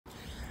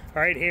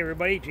All right, hey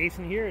everybody,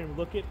 Jason here, and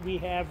look at we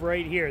have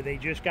right here. They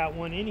just got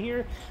one in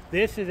here.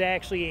 This is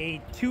actually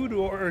a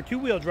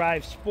two-wheel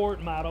drive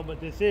sport model, but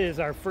this is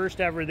our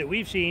first ever that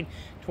we've seen,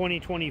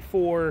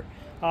 2024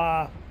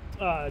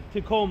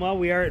 Tacoma.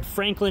 We are at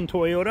Franklin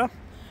Toyota,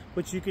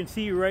 which you can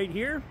see right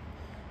here.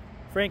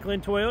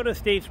 Franklin Toyota,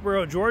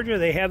 Statesboro, Georgia.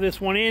 They have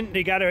this one in.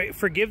 They got to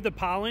forgive the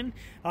pollen.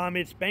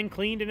 It's been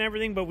cleaned and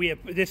everything, but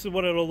this is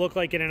what it'll look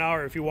like in an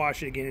hour if you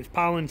wash it again. It's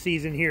pollen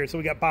season here, so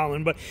we got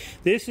pollen. But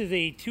this is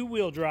a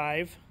two-wheel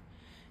drive,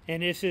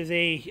 and this is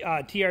a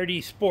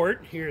TRD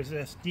Sport. Here's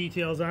this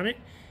details on it.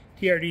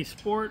 TRD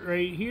Sport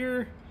right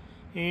here,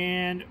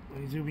 and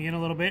let me zoom in a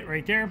little bit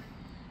right there.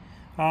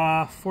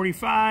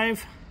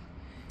 45.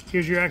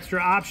 Here's your extra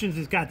options.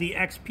 It's got the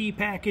XP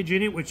package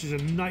in it, which is a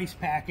nice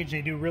package.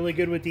 They do really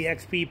good with the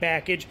XP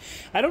package.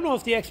 I don't know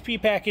if the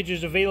XP package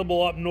is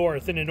available up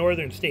north in the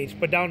northern states,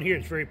 but down here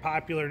it's very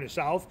popular in the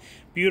south.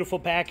 Beautiful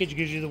package,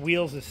 gives you the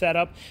wheels, the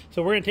setup.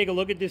 So we're going to take a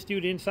look at this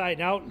dude inside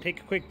and out and take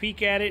a quick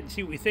peek at it and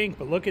see what we think.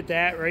 But look at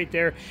that right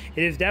there.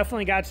 It has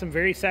definitely got some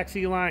very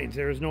sexy lines.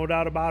 There is no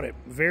doubt about it.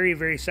 Very,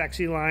 very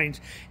sexy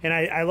lines. And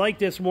I like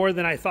this more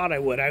than I thought I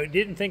would. I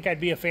didn't think I'd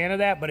be a fan of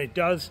that, but it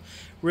does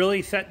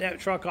really set that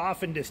truck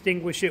off and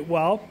distinguish it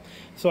well.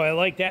 So I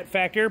like that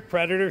factor.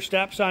 Predator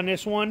steps on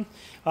this one.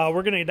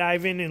 We're going to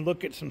dive in and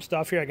look at some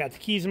stuff here. I got the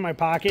keys in my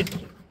pocket.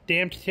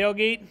 Damped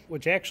tailgate,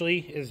 which actually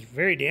is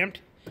very damped.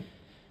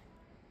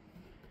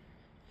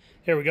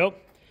 There we go.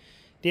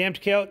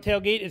 Damped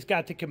tailgate. It's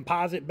got the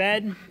composite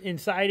bed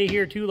inside of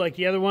here too, like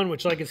the other one,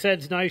 which like I said,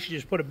 is nice. You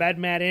just put a bed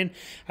mat in.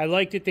 I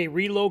like that they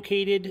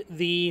relocated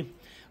the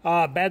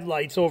bed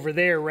lights over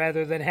there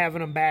rather than having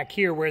them back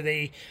here where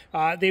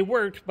they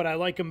worked, but I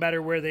like them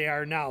better where they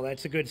are now.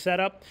 That's a good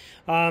setup.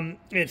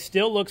 It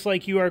still looks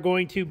like you are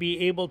going to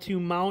be able to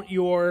mount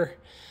your,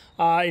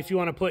 if you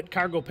want to put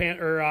cargo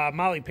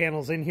molly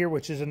panels in here,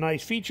 which is a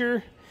nice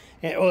feature.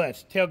 And, oh,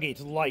 that's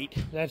tailgate's light.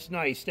 That's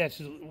nice.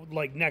 That's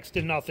like next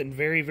to nothing.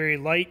 Very, very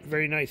light.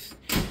 Very nice.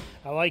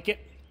 I like it.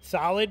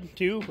 Solid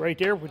too, right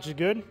there, which is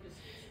good.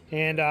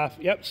 And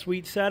yep,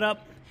 sweet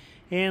setup.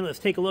 And let's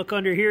take a look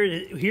under here.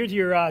 Here's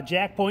your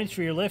jack points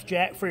for your lift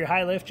jack, for your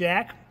high lift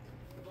jack.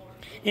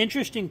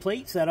 Interesting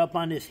plate setup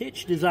on this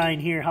hitch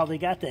design here. How they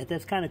got that?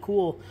 That's kind of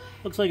cool.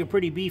 Looks like a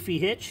pretty beefy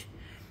hitch.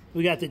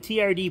 We got the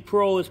TRD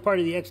Pro as part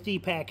of the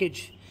XP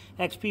package.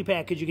 XP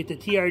package, you get the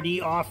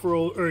TRD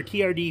Off-Road or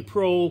TRD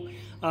Pro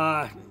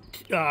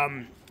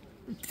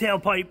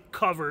tailpipe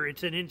cover.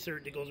 It's an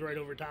insert that goes right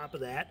over top of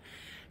that.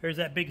 There's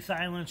that big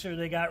silencer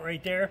they got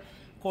right there.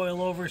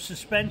 Coil-over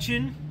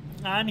suspension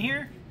on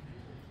here.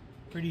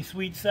 Pretty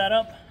sweet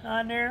setup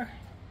on there.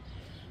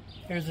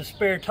 There's a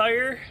spare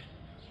tire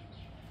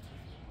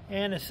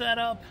and a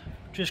setup.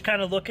 Just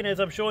kind of looking as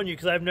I'm showing you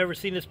because I've never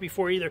seen this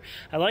before either.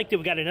 I like that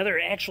we got another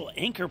actual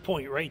anchor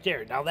point right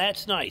there. Now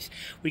that's nice.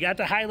 We got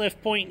the high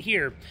lift point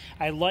here.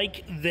 I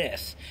like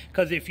this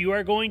because if you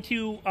are going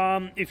to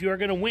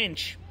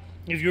winch,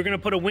 if you're going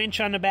to put a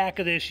winch on the back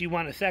of this, you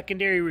want a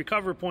secondary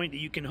recover point that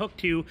you can hook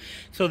to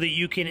so that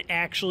you can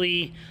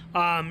actually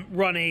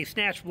run a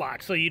snatch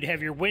block. So you'd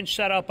have your winch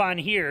set up on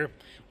here,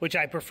 which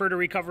I prefer to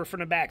recover from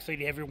the back. So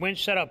you'd have your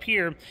winch set up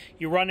here,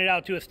 you run it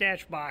out to a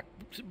snatch block,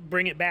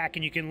 bring it back,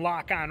 and you can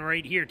lock on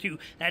right here too.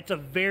 That's a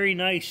very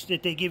nice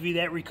that they give you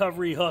that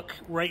recovery hook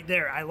right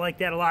there. I like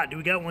that a lot. Do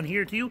we got one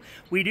here too?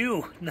 We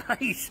do.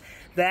 Nice.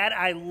 That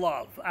I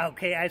love.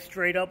 Okay, I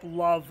straight up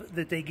love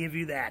that they give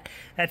you that.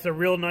 That's a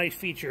real nice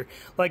feature.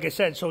 Like I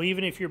said, so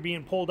even if you're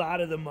being pulled out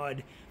of the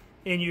mud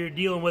and you're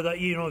dealing with,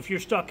 if you're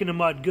stuck in the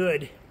mud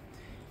good.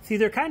 See,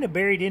 they're kind of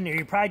buried in there.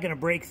 You're probably going to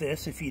break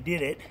this if you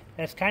did it.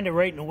 That's kind of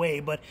right in the way,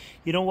 but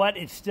you know what?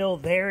 It's still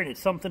there and it's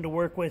something to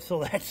work with,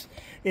 so that's,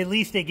 at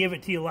least they give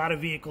it to you. A lot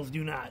of vehicles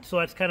do not, so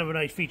that's kind of a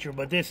nice feature.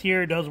 But this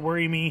here does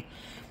worry me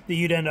that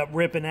you'd end up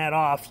ripping that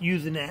off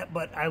using that,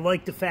 but I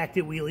like the fact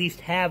that we at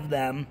least have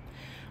them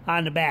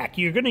on the back.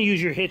 You're going to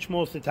use your hitch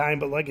most of the time,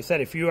 but like I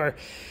said, if you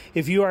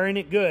are in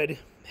it good,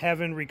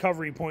 having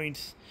recovery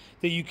points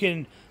that you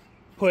can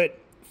put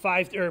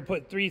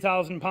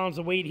 3,000 pounds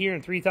of weight here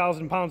and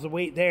 3,000 pounds of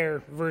weight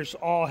there versus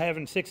all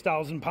having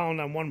 6,000 pounds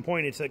on one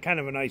point. It's a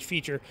kind of a nice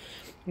feature.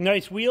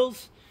 Nice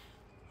wheels.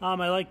 I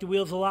like the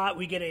wheels a lot.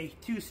 We get a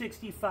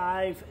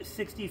 265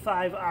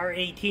 65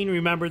 R18.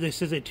 Remember,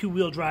 this is a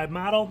two-wheel drive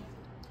model.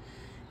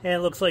 And it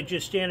looks like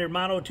just standard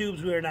mono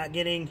tubes. We are not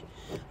getting,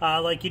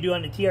 like you do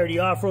on the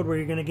TRD Off-Road, where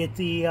you're going to get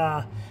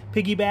the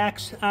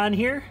piggybacks on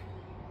here.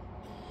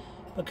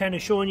 But kind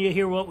of showing you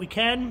here what we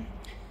can.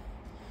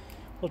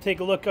 We'll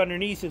take a look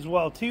underneath as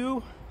well,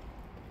 too.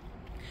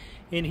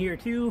 In here,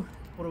 too.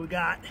 What do we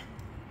got?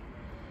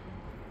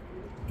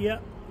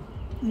 Yep.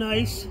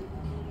 Nice.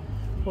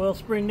 Oil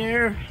spring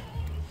there.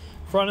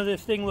 Front of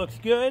this thing looks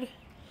good.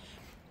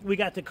 We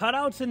got the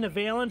cutouts and the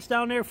valance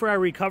down there for our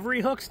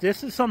recovery hooks.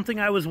 This is something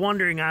I was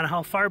wondering on.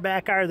 How far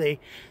back are they?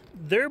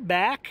 They're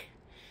back.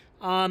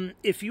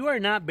 If you are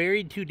not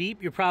buried too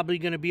deep, you're probably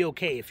going to be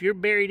okay. If you're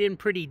buried in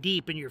pretty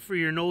deep and you're for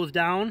your nose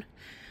down,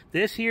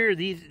 this here,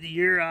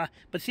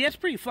 but see, that's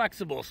pretty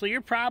flexible, so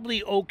you're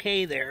probably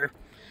okay there.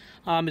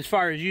 as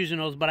far as using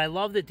those. But I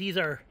love that these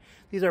are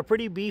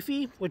pretty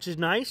beefy, which is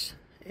nice.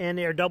 And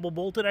they're double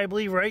bolted, I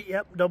believe, right?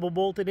 Yep, double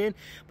bolted in.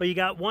 But you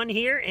got one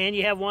here and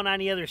you have one on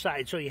the other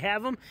side. So you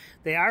have them.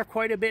 They are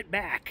quite a bit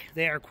back.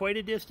 They are quite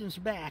a distance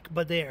back,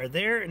 but they are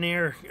there and they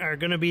are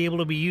going to be able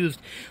to be used.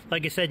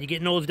 Like I said, you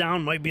get nose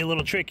down, might be a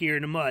little trickier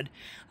in the mud.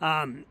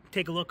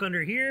 Take a look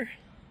under here.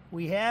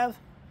 We have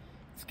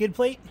skid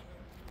plate.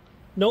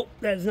 Nope,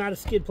 that is not a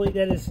skid plate.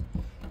 That is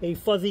a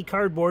fuzzy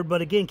cardboard.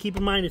 But again, keep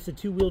in mind it's a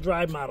two-wheel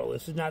drive model.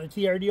 This is not a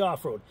TRD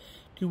off-road.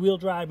 Two-wheel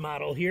drive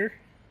model here.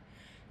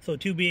 So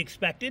to be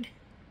expected.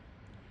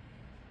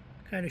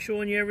 Kind of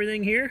showing you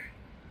everything here.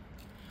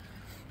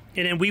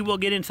 And then we will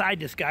get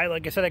inside this guy.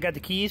 Like I said, I got the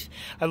keys.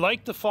 I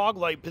like the fog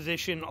light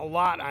position a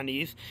lot on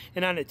these.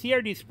 And on the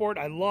TRD Sport,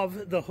 I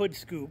love the hood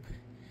scoop.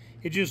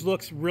 It just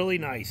looks really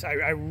nice.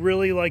 I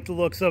really like the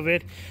looks of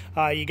it.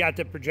 You got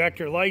the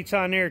projector lights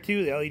on there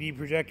too, the LED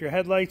projector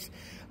headlights.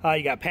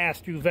 You got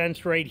pass-through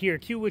vents right here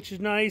too, which is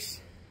nice.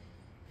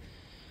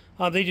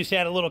 They just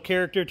add a little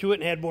character to it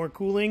and add more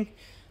cooling.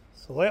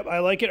 So yep, I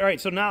like it. All right,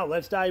 so now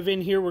let's dive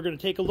in here. We're going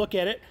to take a look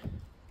at it.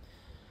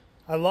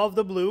 I love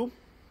the blue.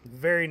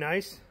 Very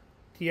nice.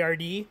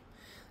 TRD.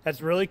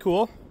 That's really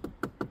cool.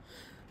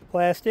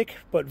 Plastic,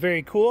 but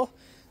very cool.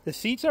 The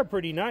seats are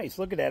pretty nice.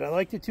 Look at that. I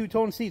like the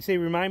two-tone seats. They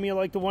remind me of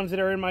like the ones that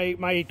are in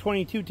my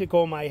 22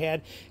 Tacoma I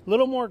had. A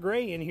little more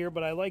gray in here,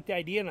 but I like the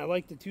idea and I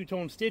like the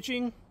two-tone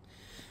stitching.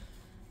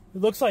 It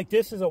looks like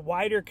this is a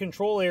wider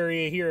control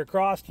area here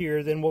across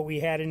here than what we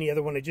had in the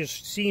other one. It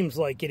just seems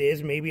like it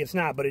is. Maybe it's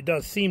not, but it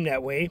does seem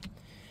that way.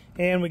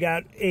 And we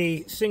got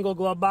a single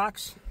glove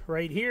box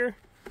right here.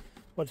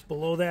 What's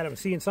below that? I'm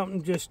seeing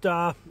something just,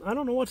 I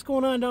don't know what's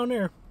going on down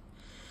there.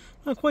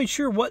 Not quite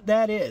sure what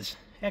that is.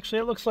 Actually,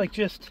 it looks like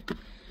just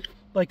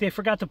like they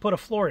forgot to put a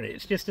floor in it.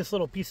 It's just this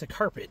little piece of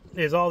carpet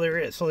is all there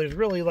is. So there's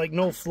really like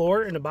no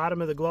floor in the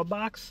bottom of the glove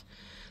box.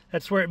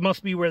 That's where it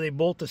must be where they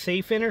bolt the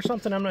safe in or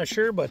something. I'm not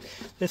sure, but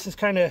this is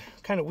kind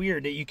of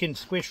weird that you can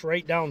squish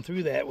right down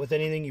through that with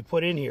anything you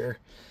put in here.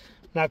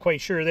 Not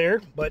quite sure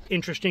there, but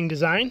interesting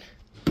design.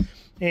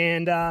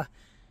 And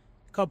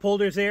cup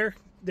holders there.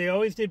 They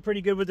always did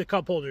pretty good with the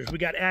cup holders. We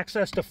got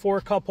access to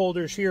 4 cup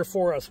holders here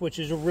for us, which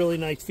is a really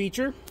nice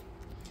feature.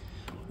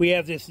 We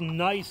have this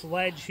nice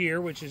ledge here,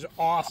 which is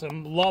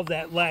awesome. Love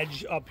that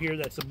ledge up here.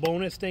 That's a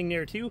bonus thing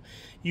there too.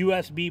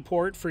 USB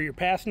port for your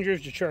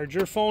passengers to charge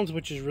your phones,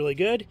 which is really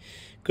good.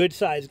 Good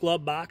size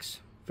glove box.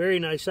 Very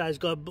nice size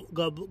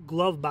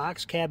glove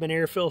box. Cabin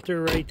air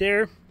filter right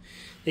there.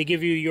 They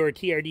give you your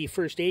TRD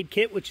first aid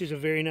kit, which is a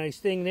very nice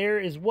thing there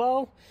as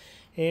well.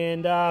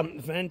 And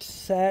vent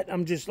set,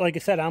 I'm just, like I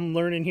said, I'm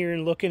learning here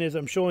and looking as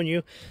I'm showing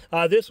you.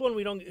 This one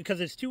we don't,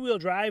 because it's two-wheel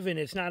drive and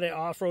it's not an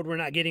off-road, we're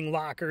not getting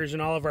lockers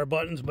and all of our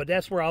buttons, but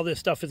that's where all this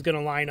stuff is going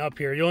to line up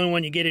here. The only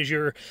one you get is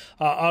your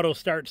auto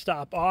start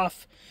stop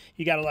off.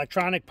 You got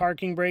electronic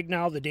parking brake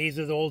now. The days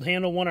of the old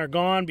handle one are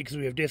gone because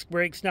we have disc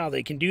brakes now.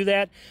 They can do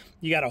that.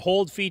 You got a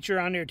hold feature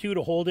on there too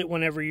to hold it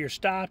whenever you're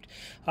stopped.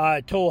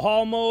 Tow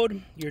haul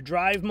mode, your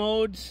drive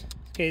modes.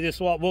 Okay,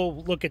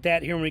 we'll look at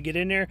that here when we get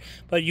in there.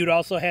 But you'd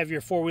also have your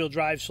four-wheel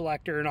drive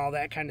selector and all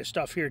that kind of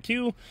stuff here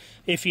too,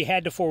 if you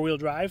had the four-wheel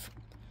drive.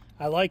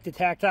 I like the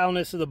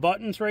tactileness of the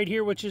buttons right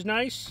here, which is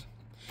nice.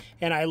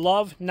 And I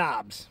love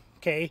knobs.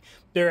 Okay,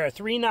 there are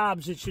 3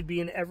 knobs that should be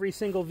in every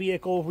single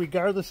vehicle,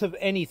 regardless of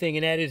anything,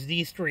 and that is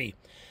these 3.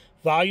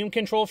 Volume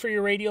control for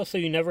your radio, so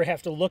you never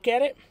have to look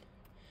at it.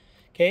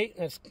 Okay,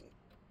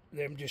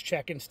 I'm just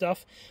checking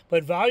stuff,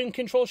 but volume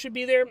control should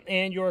be there,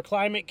 and your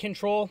climate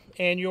control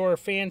and your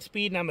fan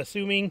speed. And I'm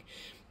assuming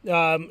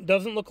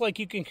doesn't look like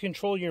you can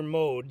control your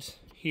modes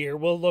here.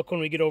 We'll look when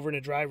we get over in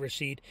the driver's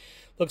seat.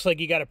 Looks like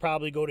you got to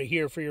probably go to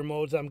here for your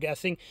modes, I'm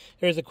guessing.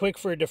 There's a quick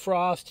for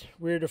defrost,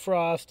 rear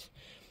defrost,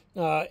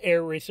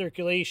 air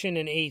recirculation,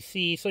 and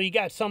AC. So you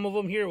got some of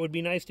them here. It would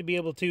be nice to be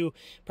able to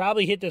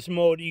probably hit this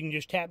mode. You can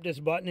just tap this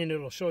button and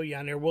it'll show you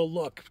on there. We'll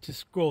look to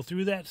scroll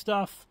through that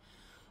stuff.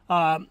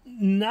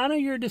 None of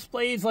your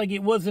displays like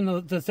it was in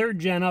the 3rd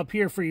gen up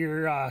here for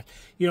your,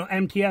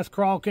 MTS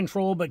crawl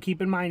control, but keep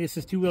in mind this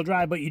is two-wheel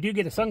drive, but you do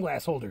get a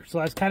sunglass holder, so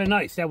that's kind of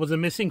nice. That was a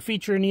missing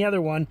feature in the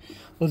other one,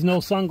 was no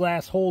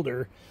sunglass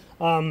holder.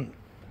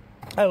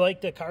 I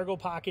like the cargo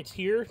pockets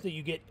here that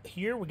you get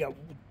here. We got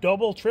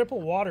double,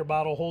 triple water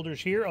bottle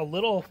holders here, a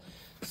little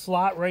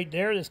slot right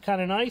there that's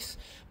kind of nice,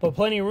 but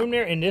plenty of room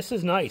there. And this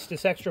is nice.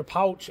 This extra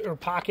pouch or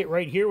pocket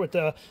right here with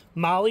the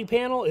Molly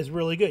panel is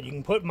really good. You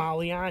can put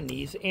Molly on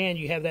these and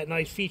you have that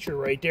nice feature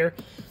right there.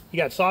 You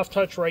got soft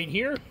touch right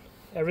here.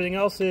 Everything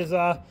else is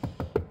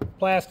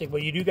plastic,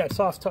 but you do got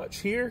soft touch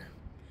here,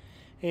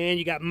 and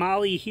you got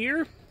Molly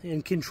here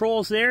and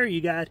controls there.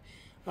 You got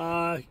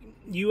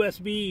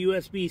USB,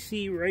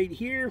 USB-C right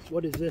here.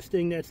 What is this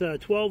thing? That's a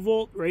 12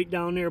 volt right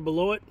down there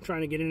below it. I'm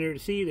trying to get in there to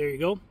see. There you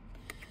go.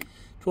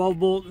 12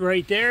 volt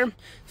right there.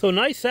 So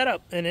nice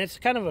setup, and it's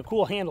kind of a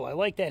cool handle. I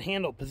like that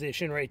handle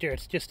position right there.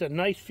 It's just a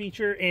nice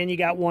feature, and you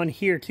got one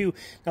here too.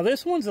 Now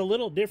this one's a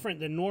little different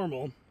than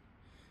normal.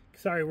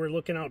 Sorry, we're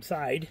looking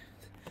outside.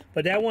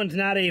 But that one's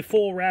not a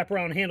full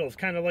wraparound handle. It's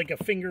kind of like a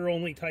finger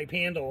only type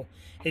handle,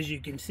 as you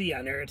can see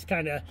on there. It's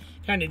kind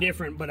of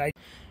different, but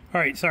all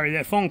right, sorry,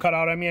 that phone cut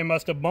out on me. I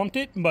must have bumped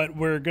it, but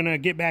we'll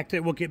get back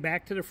to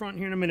the front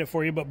here in a minute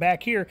for you. But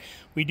back here,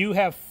 we do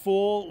have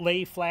full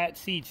lay flat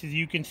seats, as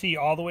you can see,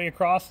 all the way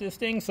across this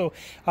thing. So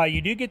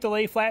you do get the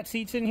lay flat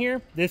seats in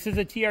here. This is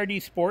a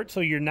TRD Sport, so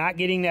you're not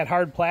getting that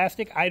hard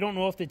plastic. I don't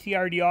know if the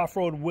TRD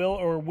Off-Road will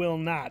or will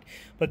not,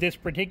 but this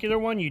particular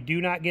one, you do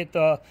not get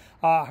the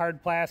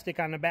hard plastic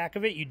on the back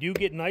of it. You do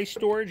get nice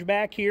storage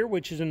back here,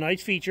 which is a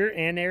nice feature,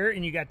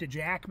 and you got the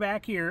jack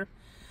back here.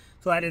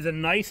 So that is a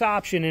nice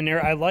option in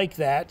there. I like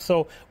that.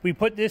 So we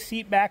put this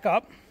seat back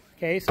up.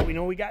 Okay, so we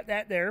know we got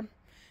that there.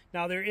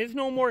 Now there is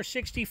no more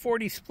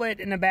 60-40 split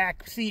in the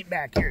back seat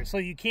back here. So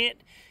you can't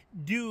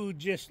do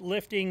just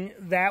lifting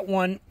that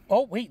one.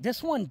 Oh, wait,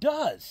 this one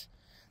does.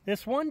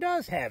 This one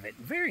does have it.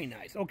 Very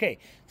nice. Okay,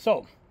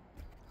 so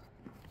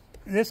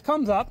this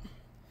comes up.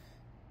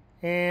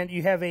 And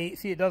you have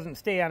see, it doesn't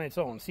stay on its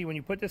own. See, when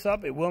you put this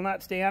up, it will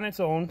not stay on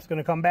its own. It's going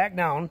to come back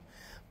down.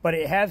 But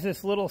it has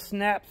this little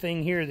snap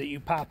thing here that you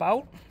pop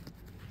out.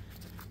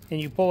 And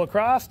you pull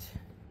across.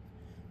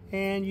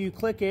 And you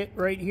click it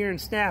right here and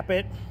snap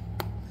it.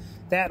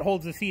 That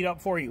holds the seat up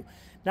for you.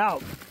 Now,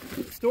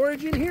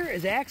 storage in here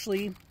is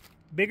actually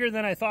bigger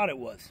than I thought it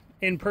was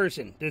in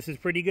person. This is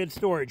pretty good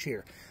storage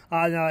here.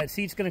 Now that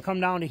seat's going to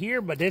come down to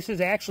here, but this is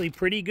actually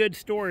pretty good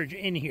storage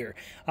in here.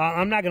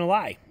 I'm not going to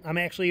lie. I'm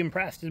actually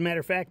impressed. As a matter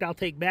of fact, I'll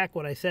take back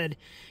what I said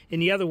in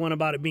the other one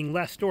about it being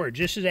less storage.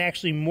 This is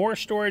actually more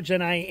storage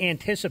than I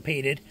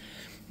anticipated.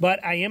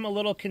 But I am a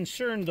little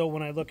concerned, though,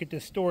 when I look at the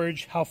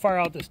storage, how far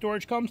out the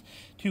storage comes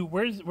to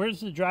where's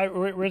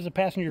the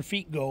passenger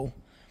feet go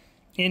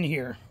in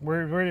here,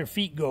 where their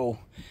feet go.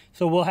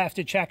 So we'll have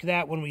to check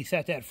that when we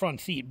set that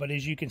front seat. But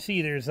as you can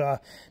see, there's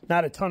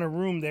not a ton of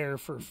room there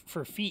for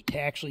feet to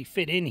actually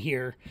fit in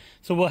here.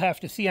 So we'll have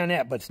to see on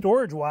that. But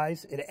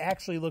storage-wise, it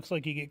actually looks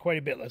like you get quite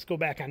a bit. Let's go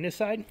back on this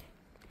side.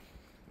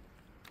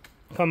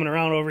 Coming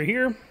around over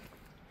here.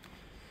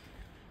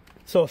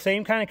 So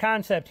same kind of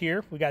concept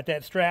here. We got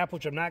that strap,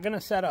 which I'm not going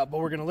to set up, but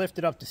we're going to lift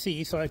it up to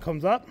see. So it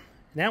comes up.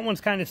 That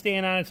one's kind of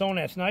staying on its own.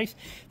 That's nice.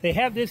 They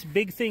have this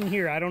big thing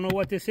here. I don't know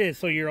what this is.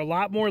 So you're a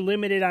lot more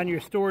limited on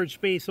your storage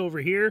space over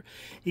here.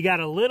 You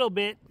got a little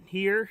bit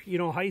here, you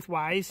know,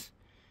 height-wise.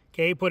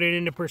 Okay, put it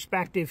into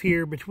perspective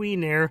here between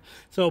there.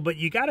 So, but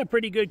you got a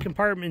pretty good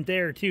compartment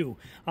there too.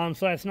 So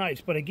that's nice.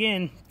 But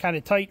again, kind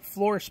of tight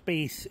floor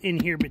space in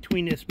here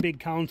between this big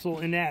console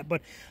and that.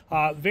 But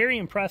very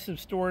impressive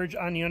storage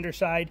on the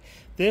underside.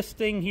 This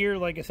thing here,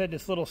 like I said,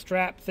 this little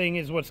strap thing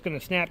is what's going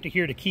to snap to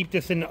here to keep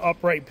this in the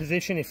upright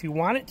position if you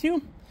want it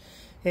to.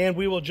 And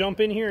we will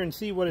jump in here and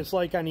see what it's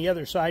like on the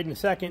other side in a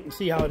second and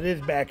see how it is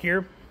back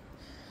here.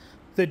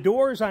 The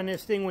doors on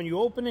this thing, when you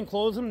open and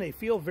close them, they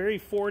feel very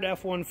Ford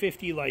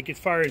F-150 like as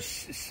far as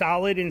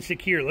solid and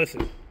secure.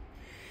 Listen.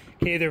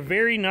 Okay, they're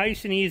very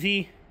nice and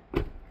easy.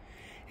 And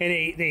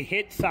they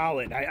hit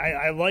solid.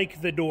 I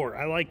like the door.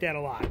 I like that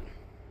a lot.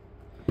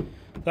 So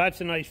that's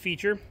a nice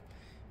feature.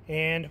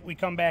 And we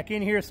come back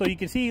in here so you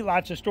can see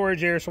lots of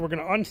storage there. So we're going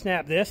to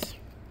unsnap this.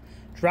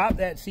 Drop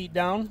that seat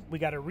down. We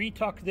got to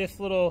retuck this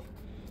little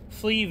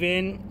sleeve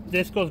in.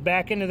 This goes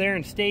back into there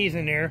and stays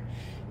in there.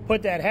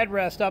 Put that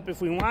headrest up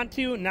if we want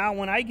to. Now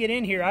when I get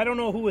in here, I don't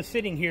know who is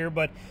sitting here,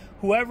 but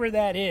whoever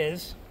that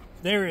is,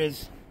 there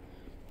is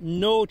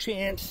no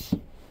chance.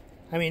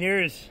 I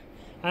mean,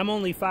 I'm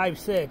only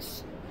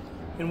 5'6",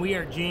 and we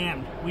are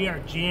jammed. We are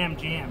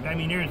jammed. I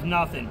mean, there's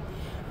nothing.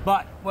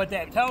 But what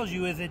that tells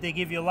you is that they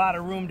give you a lot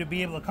of room to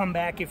be able to come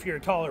back if you're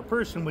a taller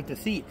person with the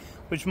seat,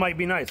 which might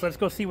be nice. Let's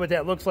go see what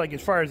that looks like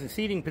as far as the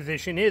seating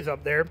position is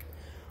up there.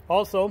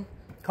 Also,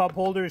 cup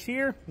holders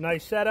here,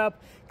 nice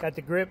setup. Got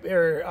the grip,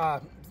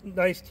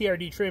 nice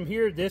TRD trim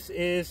here. This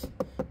is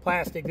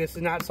plastic. This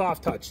is not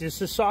soft touch. This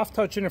is soft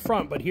touch in the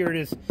front, but here it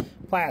is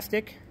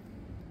plastic.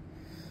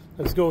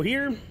 Let's go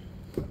here.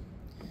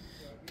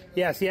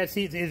 Yeah, see, that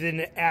seat is in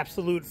the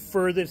absolute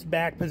furthest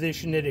back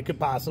position that it could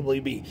possibly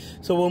be.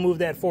 So we'll move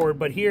that forward.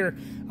 But here,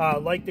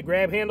 like the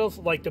grab handles,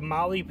 like the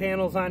Molly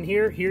panels on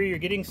here, you're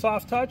getting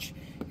soft touch.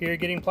 Here you're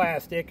getting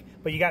plastic,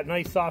 but you got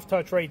nice soft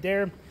touch right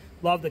there.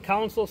 Love the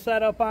console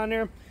setup on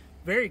there.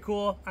 Very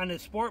cool on the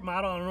Sport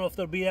model. I don't know if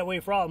they'll be that way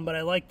for all of them, but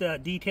I like the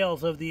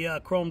details of the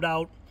chromed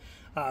out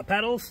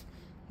pedals.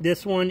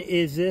 This one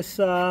is this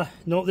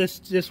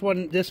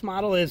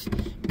model is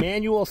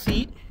manual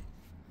seat.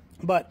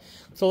 But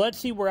so let's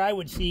see where I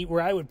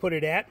would put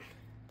it at.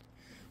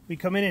 We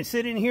come in and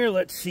sit in here.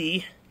 Let's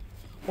see.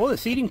 Well, the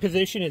seating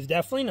position is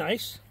definitely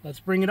nice. Let's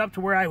bring it up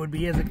to where I would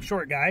be as a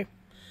short guy.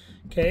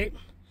 Okay.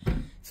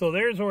 So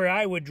there's where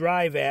I would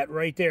drive at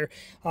right there.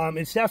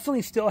 It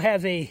definitely still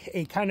has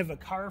a kind of a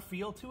car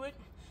feel to it,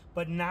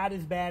 but not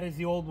as bad as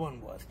the old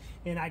one was.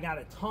 And I got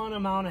a ton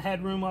amount of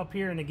headroom up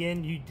here. And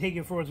again, you take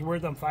it for what it's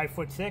worth. I'm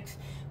 5'6",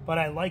 but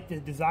I like the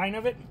design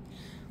of it.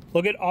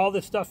 Look at all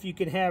the stuff you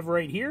can have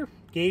right here,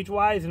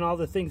 gauge-wise, and all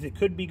the things that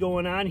could be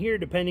going on here,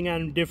 depending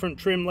on different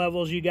trim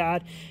levels you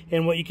got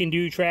and what you can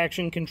do,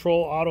 traction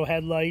control, auto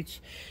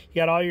headlights. You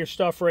got all your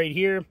stuff right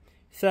here.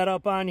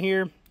 setup on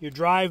here, your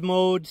drive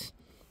modes,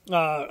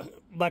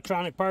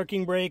 electronic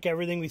parking brake,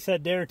 everything we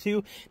said there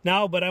too.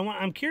 Now, but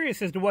I'm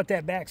curious as to what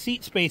that back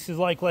seat space is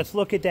like. Let's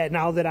look at that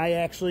now that I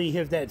actually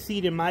have that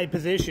seat in my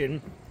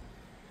position.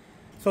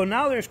 So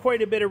now there's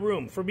quite a bit of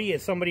room for me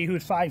as somebody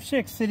who's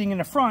 5'6", sitting in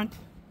the front.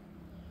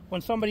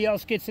 When somebody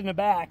else gets in the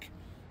back,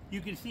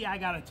 you can see I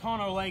got a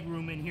ton of leg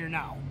room in here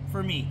now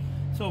for me.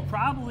 So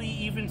probably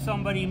even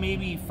somebody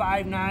maybe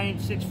 5'9",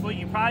 6 foot,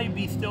 you'd probably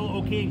be still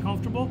okay and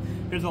comfortable.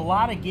 There's a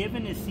lot of give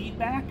in the seat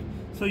back,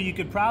 so you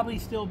could probably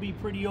still be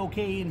pretty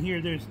okay in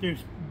here.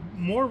 There's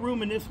more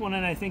room in this one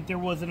than I think there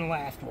was in the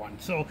last one.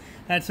 So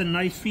that's a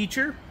nice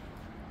feature.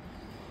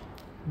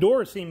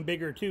 Doors seem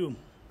bigger too.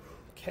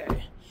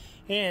 Okay.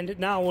 And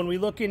now when we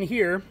look in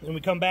here and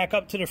we come back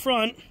up to the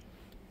front,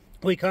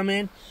 we come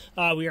in,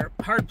 we are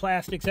hard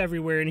plastics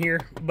everywhere in here,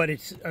 but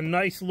it's a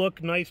nice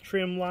look, nice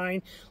trim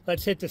line.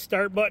 Let's hit the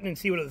start button and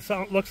see what the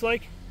sound looks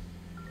like.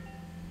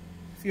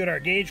 See what our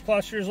gauge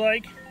cluster is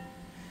like.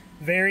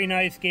 Very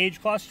nice gauge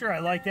cluster. I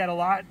like that a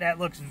lot. That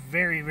looks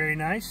very, very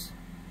nice.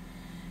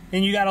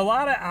 And you got a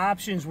lot of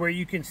options where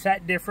you can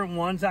set different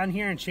ones on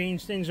here and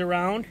change things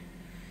around.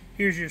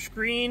 Here's your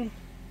screen.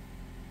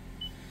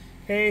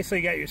 Okay, so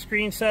you got your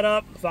screen set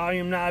up,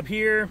 volume knob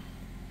here.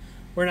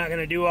 We're not going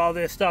to do all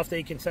this stuff.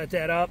 They can set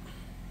that up.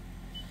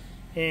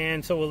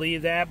 And so we'll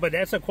leave that. But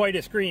that's quite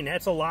a screen.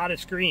 That's a lot of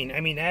screen. I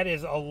mean, that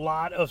is a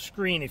lot of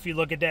screen if you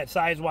look at that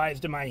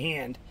size-wise to my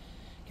hand.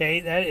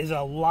 Okay, that is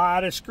a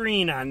lot of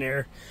screen on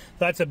there.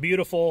 That's a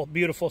beautiful,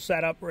 beautiful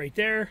setup right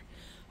there.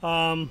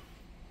 Like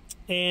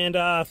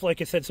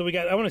I said, so we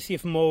got, I want to see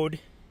if mode.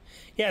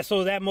 Yeah,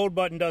 so that mode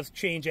button does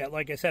change that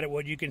like I said it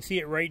would. You can see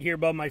it right here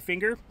above my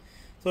finger.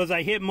 So as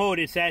I hit mode,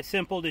 it's that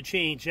simple to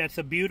change. That's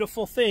a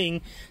beautiful thing,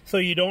 so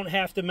you don't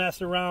have to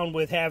mess around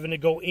with having to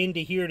go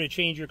into here to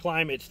change your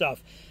climate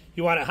stuff.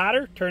 You want it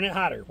hotter? Turn it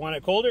hotter. Want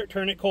it colder?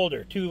 Turn it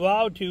colder. Too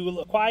loud?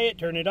 Too quiet?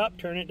 Turn it up,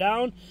 turn it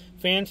down.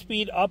 Fan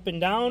speed up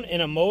and down,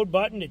 and a mode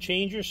button to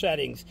change your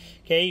settings.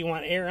 Okay, you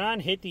want air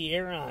on? Hit the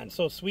air on.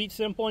 So sweet,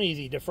 simple, and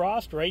easy.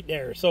 Defrost right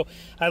there. So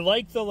I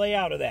like the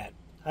layout of that.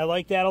 I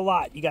like that a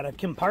lot. You got a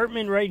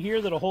compartment right here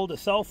that'll hold a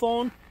cell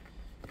phone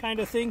kind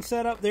of thing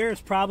set up there.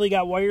 It's probably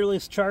got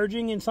wireless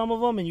charging in some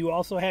of them, and you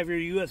also have your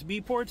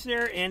USB ports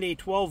there and a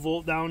 12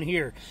 volt down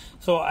here.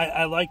 So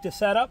I like the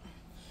setup.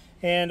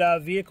 And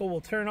vehicle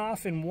will turn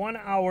off in 1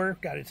 hour.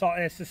 Got it.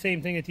 It's the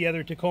same thing that the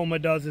other Tacoma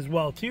does as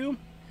well too.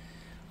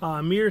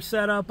 Mirror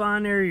setup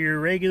on there, your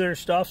regular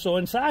stuff. So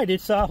inside,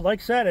 it's like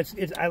I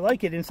said, I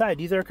like it inside.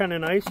 These are kind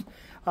of nice.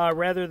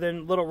 Rather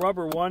than little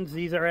rubber ones,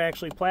 these are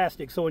actually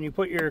plastic. So when you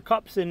put your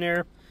cups in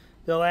there,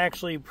 they'll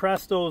actually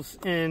press those,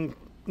 and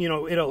you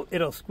know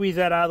it'll squeeze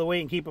that out of the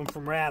way and keep them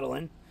from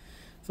rattling.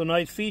 So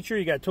nice feature.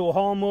 You got tow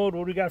haul mode.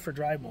 What do we got for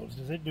drive modes?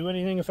 Does it do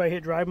anything if I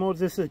hit drive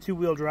modes? This is a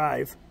 2-wheel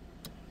drive.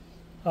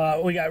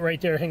 We got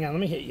right there. Hang on, let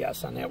me hit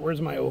yes on that.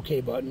 Where's my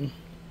OK button?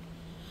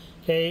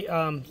 Okay,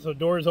 so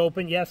doors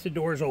open. Yes, the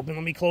door's open.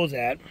 Let me close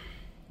that.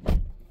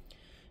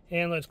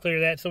 And let's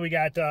clear that. So we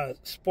got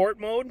sport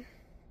mode.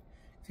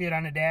 See it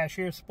on the dash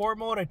here. Sport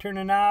mode, I turn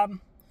the knob. You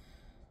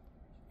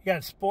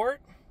got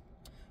sport.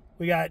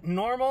 We got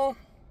normal.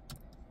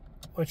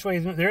 Which way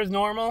is it? There's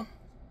normal.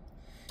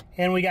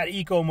 And we got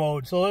eco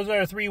mode. So those are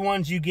the 3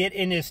 ones you get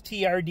in this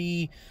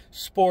TRD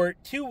Sport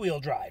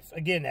 2-wheel drive.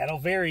 Again, that'll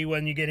vary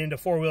when you get into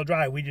 4-wheel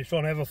drive. We just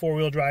don't have a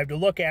 4-wheel drive to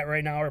look at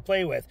right now or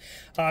play with.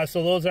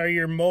 So those are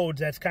your modes.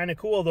 That's kind of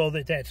cool, though,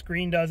 that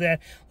screen does that.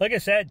 Like I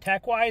said,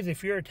 tech-wise,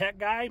 if you're a tech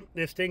guy,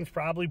 this thing's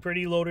probably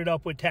pretty loaded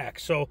up with tech.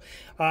 So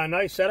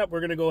nice setup. We're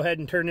going to go ahead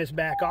and turn this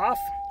back off.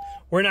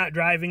 We're not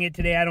driving it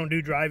today. I don't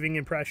do driving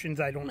impressions.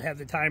 I don't have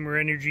the time or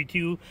energy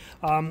to.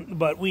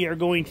 But we are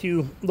going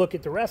to look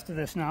at the rest of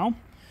this now.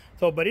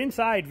 So, but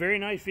inside, very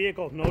nice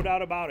vehicle, no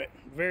doubt about it.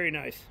 Very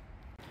nice.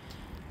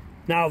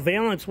 Now,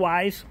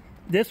 valence-wise,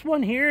 this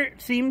one here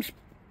seems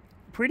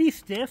pretty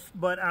stiff,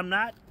 but I'm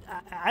not,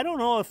 I don't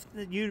know if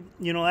you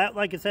know, that,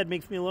 like I said,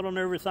 makes me a little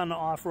nervous on the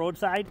off-road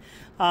side,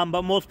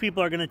 but most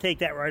people are going to take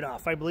that right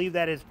off. I believe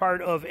that is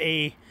part of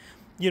a,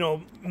 you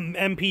know,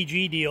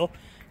 MPG deal.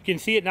 You can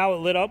see it now, it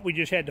lit up. We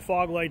just had the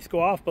fog lights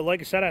go off, but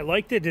like I said, I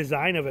like the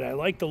design of it. I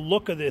like the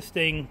look of this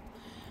thing.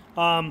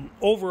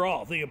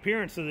 Overall, the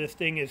appearance of this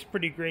thing is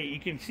pretty great. You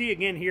can see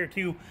again here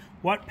too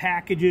what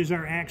packages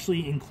are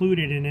actually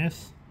included in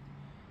this.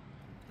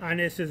 On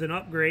this is an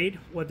upgrade.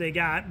 What they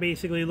got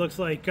basically looks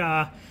like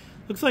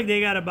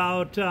they got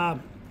about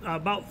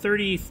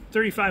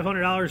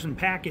 $3,500 in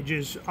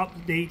packages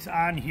updates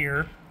on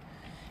here.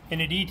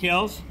 And the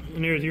details,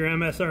 and there's your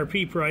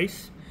MSRP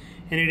price,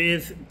 and it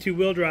is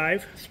 2-wheel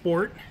drive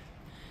sport.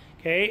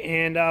 Okay,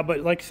 and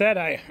but like I said,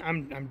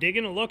 I'm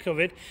digging the look of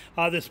it.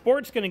 The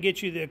Sport's going to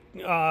get you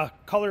the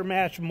color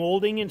match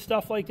molding and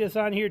stuff like this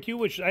on here too,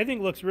 which I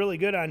think looks really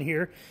good on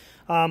here.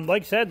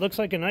 Like I said, looks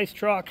like a nice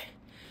truck.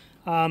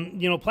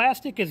 You know,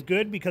 plastic is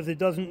good because it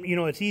doesn't, you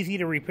know, it's easy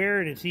to repair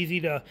and it's easy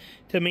to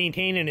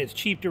maintain and it's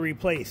cheap to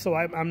replace. So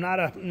I'm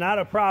not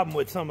a problem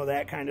with some of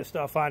that kind of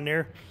stuff on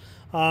there.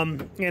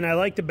 And I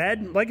like the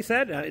bed. Like I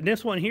said,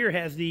 this one here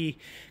has the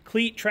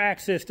cleat track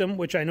system,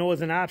 which I know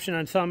is an option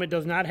on some. It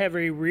does not have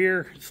a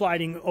rear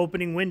sliding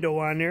opening window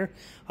on there.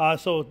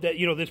 So that,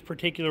 you know, this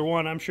particular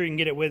one, I'm sure you can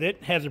get it with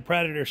it. Has the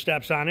Predator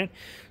steps on it.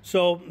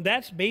 So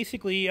that's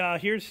basically,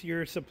 here's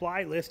your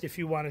supply list if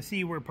you want to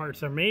see where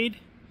parts are made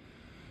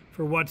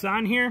for what's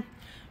on here.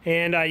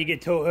 And you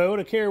get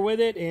Toyota Care with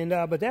it. And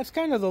but that's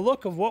kind of the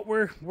look of what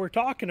we're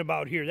talking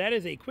about here. That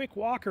is a quick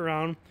walk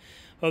around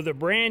of the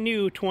brand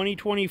new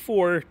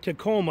 2024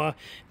 Tacoma.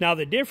 Now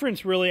the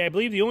difference really, I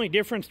believe the only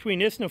difference between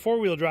this and a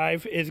four-wheel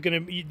drive is going to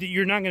be,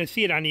 you're not going to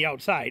see it on the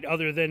outside,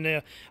 other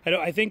than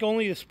I think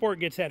only the Sport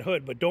gets that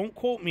hood, but don't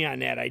quote me on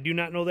that. I do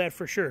not know that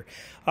for sure.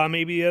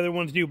 Maybe the other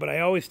ones do, but I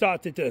always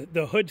thought that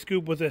the hood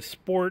scoop was a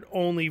Sport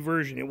only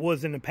version. It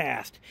was in the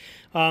past.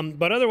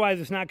 But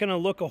otherwise it's not going to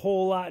look a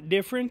whole lot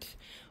different.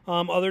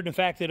 Other than the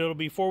fact that it'll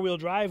be four-wheel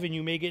drive and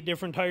you may get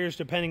different tires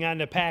depending on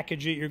the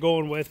package that you're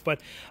going with.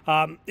 But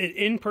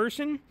in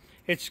person,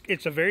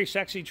 it's a very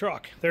sexy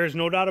truck. There's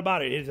no doubt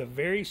about it. It is a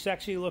very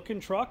sexy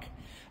looking truck.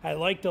 I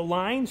like the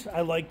lines.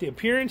 I like the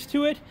appearance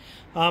to it.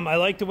 I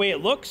like the way it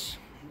looks.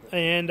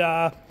 And,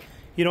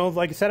 you know,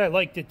 like I said, I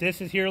like that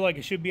this is here like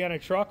it should be on a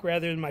truck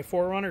rather than my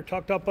 4Runner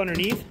tucked up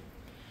underneath.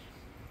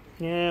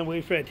 And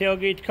wait for that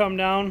tailgate to come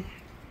down.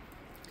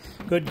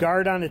 Good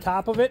guard on the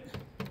top of it.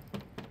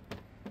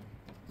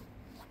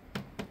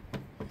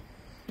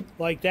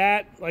 Like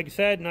that. Like I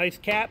said, nice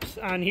caps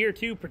on here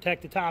too,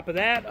 protect the top of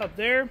that up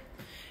there.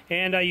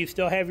 And you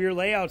still have your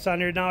layouts on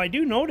there. Now I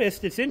do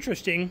notice, it's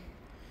interesting,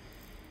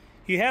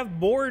 you have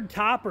board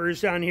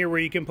toppers down here where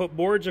you can put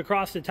boards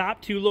across the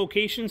top, 2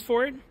 locations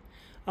for it.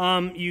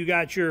 You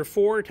got your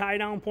 4 tie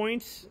down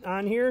points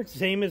on here,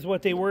 same as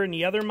what they were in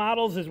the other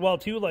models as well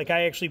too. Like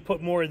I actually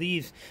put more of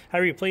these. I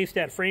replaced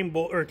that frame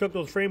bolt, or took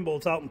those frame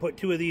bolts out and put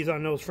 2 of these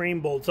on those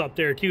frame bolts up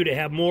there too to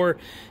have more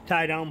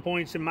tie down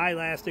points in my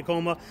last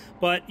Tacoma.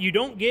 But you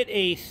don't get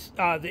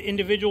the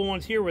individual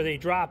ones here where they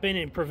drop in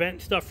and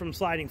prevent stuff from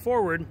sliding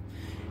forward.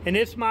 And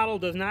this model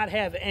does not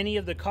have any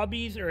of the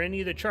cubbies or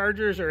any of the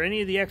chargers or any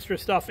of the extra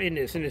stuff in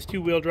this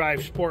 2-wheel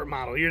drive Sport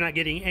model. You're not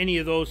getting any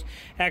of those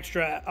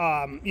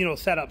extra you know,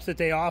 setups that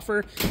they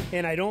offer.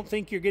 And I don't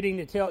think you're getting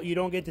you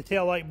don't get the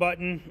tail light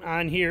button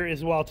on here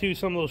as well too.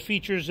 Some of those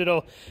features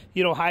that'll,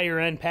 you know, higher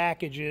end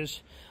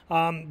packages.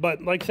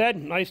 But like I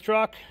said, nice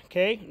truck.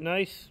 Okay,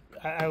 nice.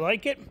 I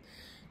like it.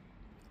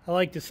 I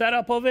like the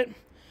setup of it.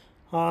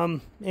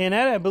 And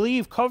that, I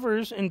believe,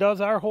 covers and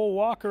does our whole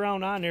walk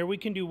around on there. We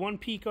can do one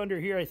peek under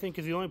here, I think,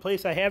 is the only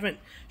place I haven't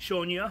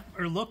shown you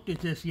or looked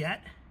at this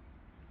yet.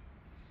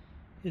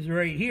 Is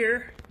right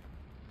here.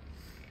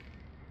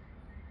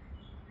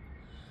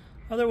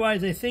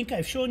 Otherwise, I think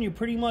I've shown you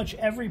pretty much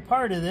every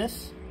part of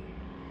this.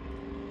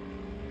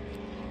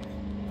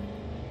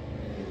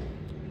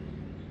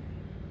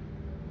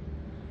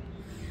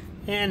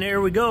 And there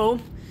we go.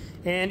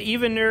 And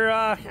even their,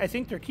 I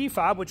think their key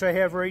fob, which I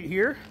have right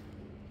here.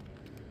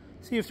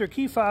 See if their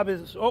key fob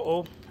is,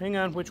 hang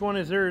on, which one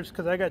is theirs?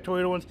 Because I got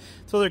Toyota ones.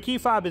 So their key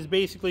fob is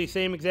basically the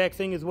same exact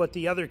thing as what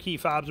the other key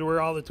fobs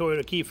were, all the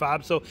Toyota key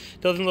fobs. So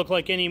it doesn't look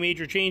like any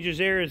major changes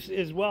there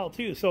as well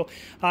too. So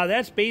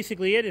that's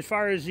basically it. As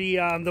far as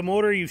the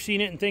motor, you've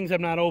seen it and things.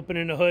 I'm not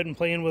opening the hood and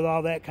playing with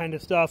all that kind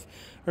of stuff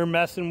or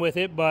messing with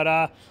it.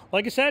 But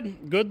like I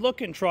said, good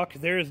looking truck.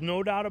 There is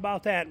no doubt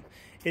about that.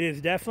 It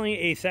is definitely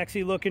a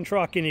sexy looking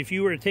truck, and if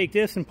you were to take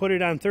this and put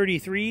it on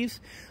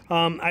 33s,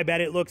 I bet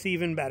it looks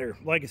even better.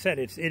 Like I said,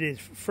 it is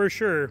for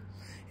sure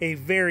a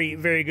very,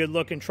 very good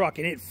looking truck,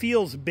 and it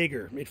feels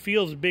bigger. It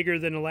feels bigger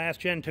than the last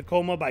gen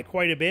Tacoma by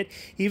quite a bit.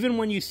 Even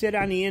when you sit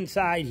on the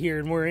inside here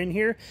and we're in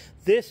here,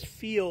 this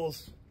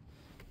feels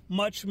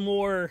much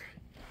more...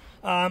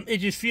 it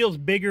just feels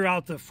bigger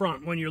out the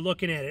front when you're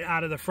looking at it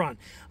out of the front.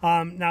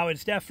 Now,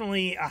 it's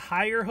definitely a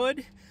higher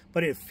hood,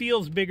 but it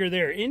feels bigger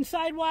there.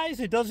 Inside wise,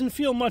 it doesn't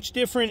feel much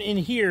different in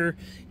here,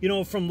 you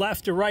know, from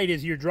left to right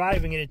as you're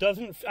driving it. It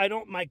doesn't,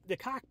 the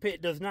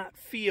cockpit does not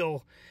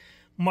feel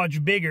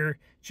much bigger,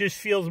 just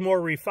feels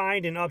more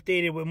refined and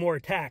updated with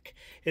more tech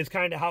is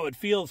kind of how it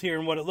feels here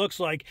and what it looks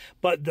like.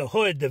 But the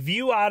hood, the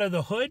view out of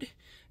the hood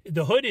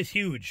is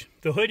huge.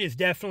 The hood is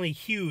definitely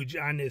huge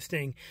on this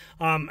thing.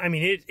 I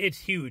mean, it's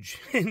huge.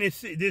 And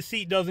this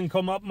seat doesn't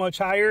come up much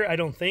higher, I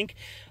don't think.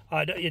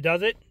 It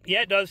does it?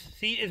 Yeah, it does.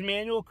 Seat is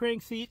manual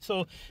crank seat,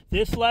 so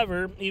this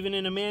lever, even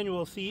in a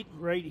manual seat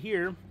right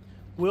here,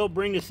 will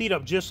bring the seat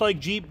up just like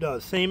Jeep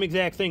does. Same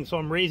exact thing. So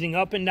I'm raising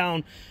up and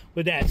down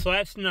with that. So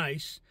that's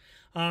nice.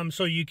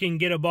 So you can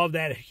get above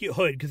that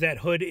hood because that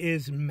hood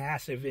is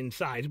massive in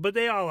size, but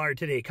they all are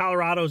today.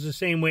 Colorado's the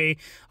same way.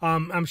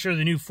 I'm sure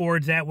the new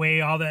Ford's that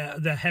way. All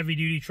the heavy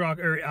duty truck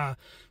or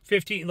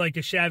 15, like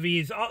the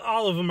Chevys,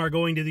 all of them are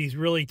going to these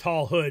really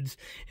tall hoods,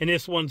 and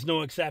this one's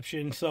no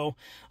exception. So,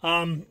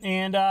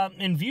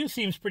 and view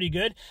seems pretty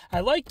good.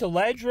 I like the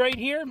ledge right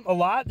here a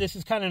lot. This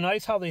is kind of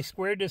nice how they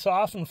squared this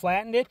off and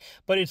flattened it,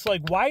 but it's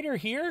like wider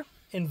here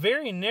and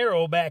very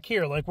narrow back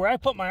here. Like where I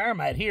put my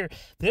arm at here,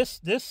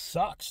 this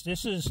sucks.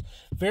 This is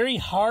very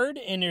hard,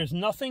 and there's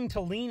nothing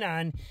to lean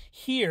on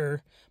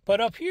here. But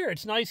up here,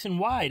 it's nice and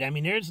wide. I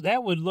mean,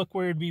 that would look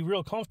where it'd be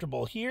real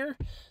comfortable. Here,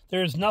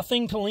 there's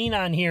nothing to lean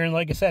on here, and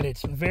like I said,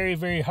 it's very,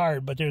 very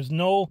hard. But there's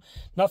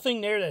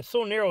nothing there that's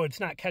so narrow it's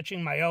not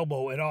catching my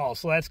elbow at all.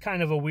 So that's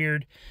kind of a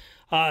weird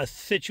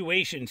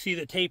situation. See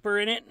the taper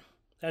in it?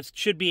 That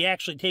should be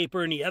actually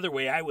tapering the other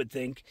way, I would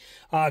think,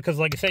 because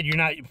like I said, you're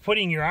not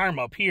putting your arm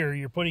up here,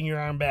 you're putting your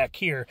arm back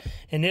here,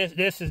 and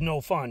this is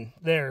no fun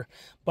there.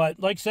 But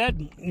like I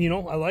said, you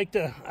know, I like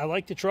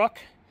the truck,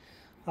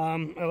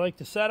 I like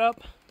the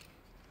setup.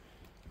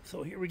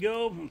 So here we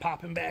go. I'm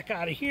popping back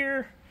out of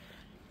here.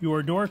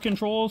 Your door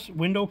controls,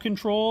 window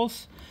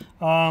controls,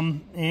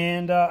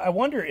 and I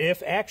wonder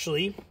if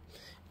actually.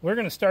 We're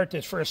going to start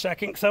this for a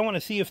second because I want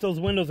to see if those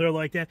windows are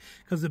like that.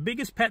 Because the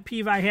biggest pet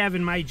peeve I have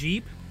in my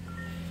Jeep,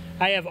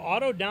 I have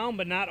auto down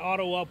but not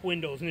auto up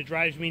windows, and it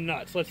drives me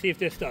nuts. Let's see if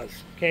this does.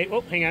 Okay,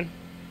 oh, hang on.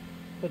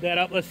 Put that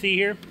up. Let's see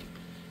here.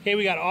 Okay,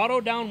 we got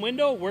auto down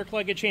window, work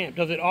like a champ.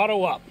 Does it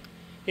auto up?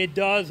 It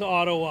does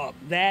auto up.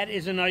 That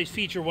is a nice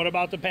feature. What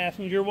about the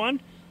passenger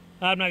one?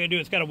 I'm not going to do it.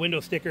 It's got a window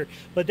sticker,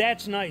 but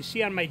that's nice.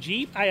 See, on my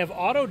Jeep, I have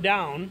auto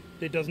down.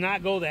 That does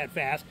not go that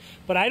fast,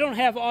 but I don't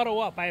have auto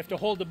up. I have to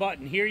hold the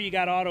button. Here, you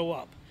got auto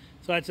up.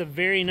 So that's a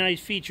very nice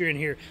feature in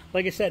here.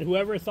 Like I said,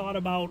 whoever thought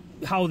about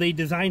how they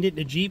designed it,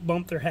 the Jeep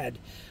bumped their head.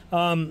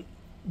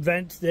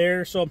 Vents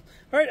there. So, all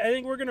right, I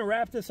think we're going to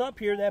wrap this up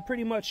here. That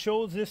pretty much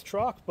shows this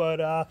truck.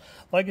 But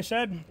like I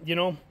said, you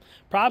know,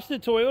 props to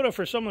Toyota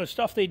for some of the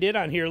stuff they did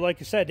on here.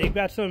 Like I said, they've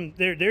got some,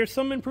 there's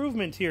some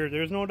improvements here.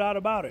 There's no doubt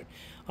about it.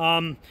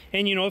 And,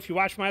 you know, if you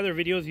watch my other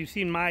videos, you've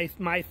seen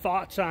my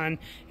thoughts on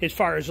as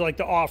far as like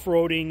the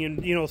off-roading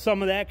and, you know,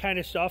 some of that kind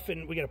of stuff.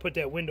 And we got to put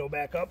that window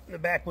back up. The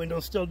back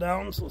window's still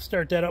down, so we'll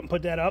start that up and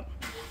put that up.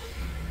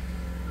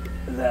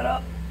 Is that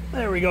up?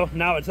 There we go.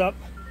 Now it's up.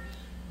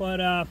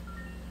 But,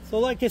 so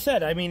like I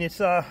said, I mean,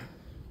 it's,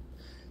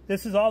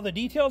 this is all the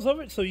details of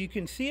it, so you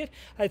can see it.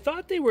 I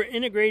thought they were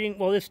integrating,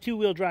 well, this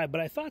two-wheel drive,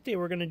 but I thought they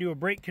were going to do a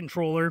brake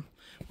controller,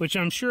 which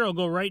I'm sure will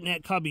go right in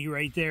that cubby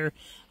right there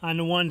on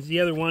the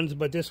other ones,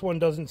 but this one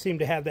doesn't seem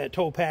to have that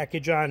tow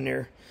package on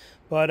there.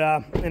 But,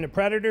 and the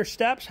Predator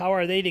steps, how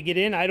are they to get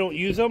in? I don't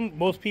use them.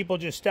 Most people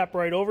just step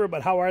right over,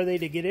 but how are they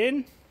to get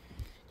in?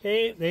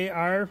 Okay, they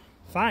are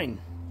fine.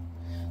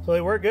 So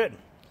they work good.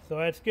 So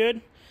that's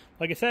good.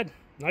 Like I said,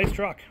 nice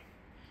truck.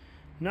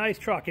 Nice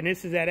truck, and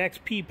this is that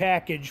XP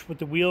package with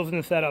the wheels and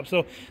the setup.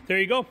 So there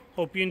you go.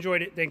 Hope you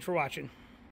enjoyed it. Thanks for watching.